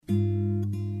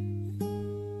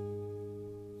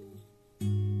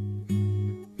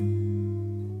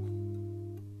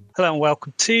Hello and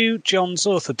welcome to John's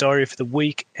Author Diary for the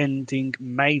week ending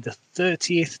May the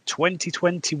 30th,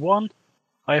 2021.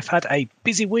 I have had a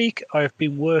busy week. I have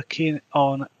been working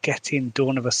on getting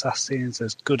Dawn of Assassins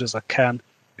as good as I can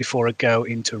before I go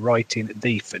into writing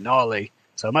the finale.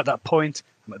 So I'm at that point.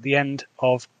 I'm at the end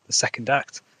of the second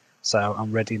act. So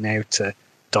I'm ready now to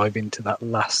dive into that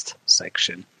last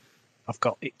section. I've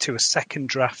got it to a second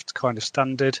draft kind of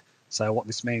standard. So what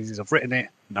this means is I've written it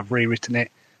and I've rewritten it.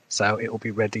 So it will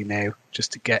be ready now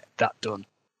just to get that done.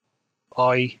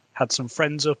 I had some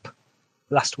friends up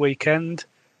last weekend.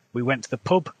 We went to the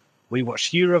pub. We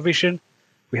watched Eurovision.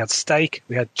 We had steak.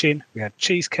 We had gin. We had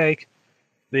cheesecake.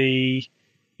 The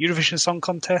Eurovision Song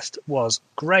Contest was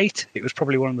great. It was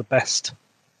probably one of the best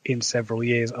in several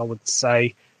years, I would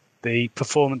say. The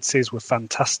performances were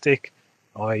fantastic.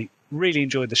 I really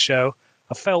enjoyed the show.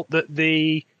 I felt that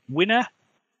the winner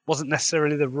wasn't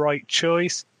necessarily the right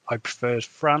choice. I preferred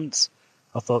France.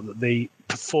 I thought that the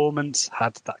performance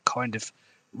had that kind of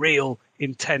real,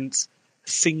 intense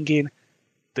singing.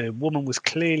 The woman was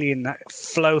clearly in that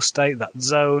flow state, that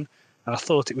zone, and I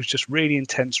thought it was just really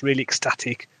intense, really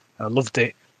ecstatic. I loved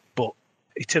it, but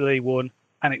Italy won,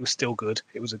 and it was still good.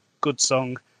 It was a good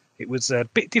song. It was a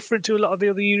bit different to a lot of the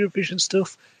other Eurovision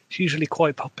stuff. It's usually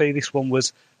quite poppy. This one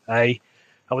was I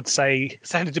would say,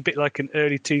 sounded a bit like an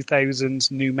early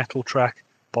 2000s nu metal track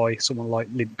by someone like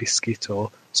Limp Bizkit or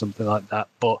something like that.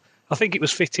 But I think it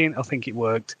was fitting. I think it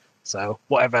worked. So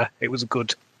whatever, it was a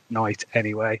good night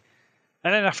anyway.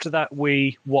 And then after that,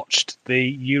 we watched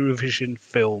the Eurovision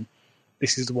film.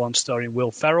 This is the one starring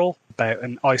Will Ferrell about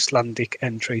an Icelandic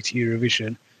entry to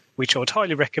Eurovision, which I would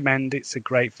highly recommend. It's a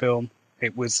great film.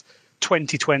 It was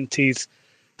 2020's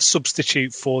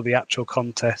substitute for the actual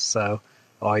contest. So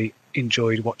I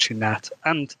enjoyed watching that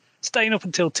and staying up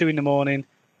until 2 a.m.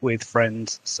 with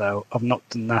friends, so I've not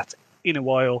done that in a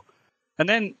while. And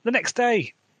then the next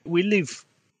day, we live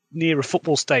near a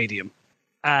football stadium,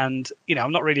 and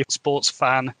I'm not really a sports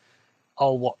fan.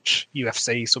 I'll watch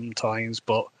UFC sometimes,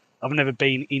 but I've never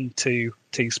been into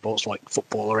team sports like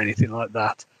football or anything like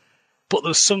that. But there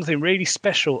was something really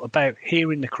special about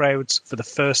hearing the crowds for the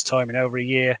first time in over a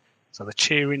year. So the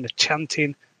cheering, the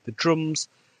chanting, the drums.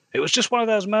 It was just one of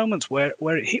those moments where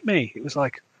it hit me. It was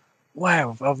like,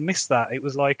 wow, I've missed that. It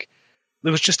was like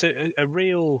there was just a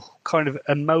real kind of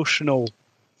emotional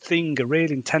thing, a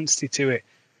real intensity to it.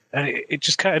 And it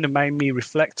just kind of made me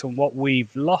reflect on what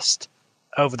we've lost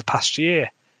over the past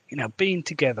year. Being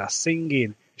together,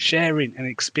 singing, sharing an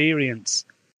experience.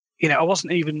 I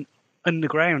wasn't even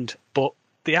underground, but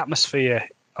the atmosphere,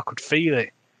 I could feel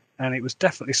it. And it was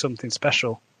definitely something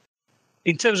special.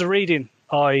 In terms of reading,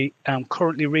 I am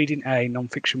currently reading a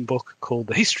non-fiction book called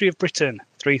The History of Britain,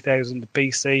 3000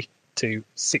 BC to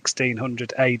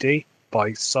 1600 AD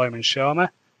by Simon Sharma.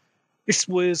 This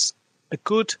was a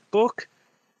good book,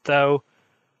 though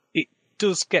it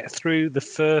does get through the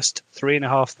first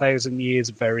 3,500 years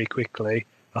very quickly.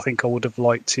 I think I would have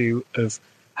liked to have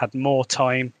had more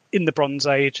time in the Bronze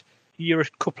Age. You're a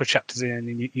couple of chapters in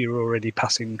and you're already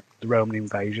passing the Roman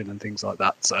invasion and things like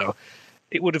that, so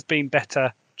it would have been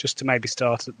better just to maybe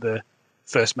start at the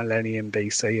first millennium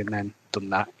BC and then done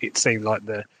that. It seemed like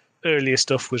the earlier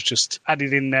stuff was just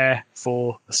added in there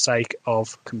for the sake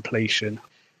of completion.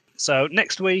 So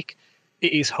next week,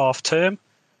 it is half term.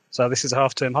 So this is a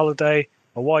half term holiday.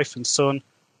 My wife and son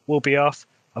will be off.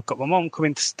 I've got my mum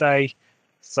coming to stay.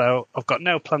 So I've got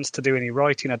no plans to do any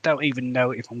writing. I don't even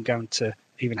know if I'm going to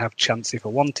even have a chance if I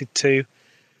wanted to.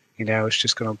 It's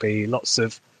just going to be lots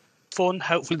of fun.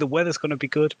 Hopefully the weather's going to be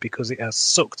good because it has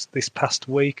sucked this past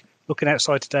week. Looking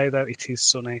outside today, though, it is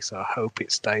sunny, so I hope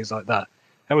it stays like that.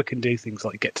 And we can do things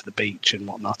like get to the beach and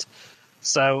whatnot.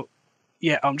 So,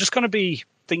 yeah, I'm just going to be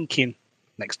thinking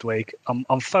next week.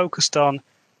 I'm focused on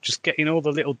just getting all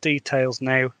the little details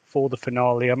now for the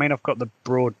finale. I mean, I've got the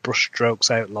broad brush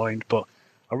strokes outlined, but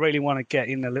I really want to get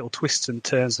in the little twists and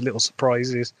turns, the little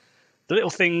surprises, the little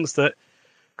things that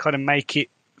kind of make it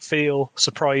feel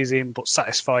surprising but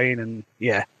satisfying, and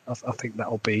yeah, I think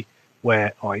that'll be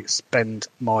where I spend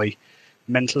my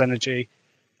mental energy.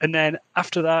 And then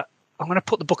after that, I'm going to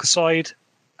put the book aside.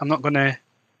 I'm not going to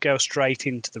go straight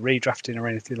into the redrafting or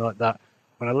anything like that.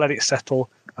 I'm going to let it settle,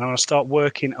 and I'm going to start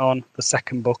working on the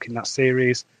second book in that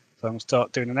series. So I'm going to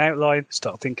start doing an outline,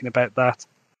 start thinking about that.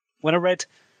 When I read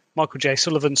Michael J.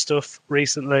 Sullivan stuff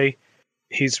recently,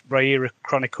 his Rhaenyra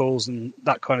Chronicles and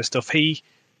that kind of stuff, he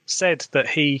said that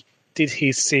he did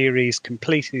his series,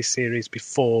 completed his series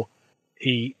before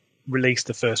he released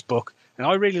the first book. And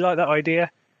I really like that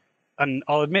idea. And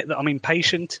I'll admit that I'm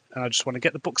impatient and I just want to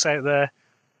get the books out there.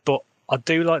 But I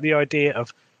do like the idea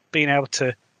of being able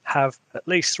to have at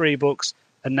least 3 books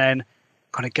and then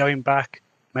kind of going back,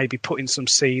 maybe putting some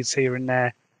seeds here and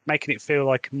there, making it feel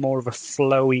like more of a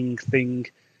flowing thing.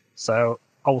 So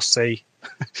I'll see.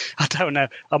 I don't know.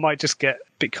 I might just get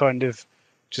a bit kind of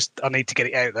I need to get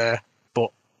it out there.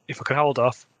 But if I can hold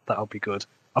off, that'll be good.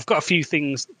 I've got a few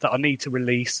things that I need to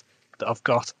release that I've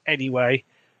got anyway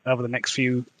over the next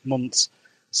few months.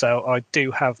 So I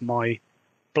do have my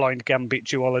Blind Gambit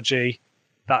duology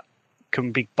that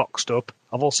can be boxed up.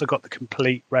 I've also got the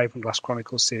complete Ravenglass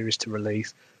Chronicles series to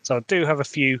release. So I do have a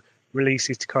few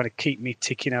releases to kind of keep me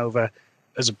ticking over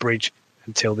as a bridge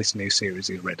until this new series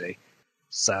is ready.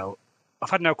 So I've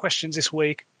had no questions this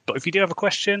week, but if you do have a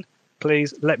question,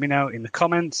 please let me know in the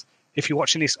comments. If you're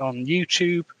watching this on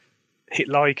YouTube, hit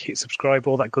like, hit subscribe,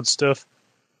 all that good stuff.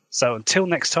 So until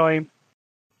next time,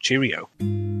 cheerio.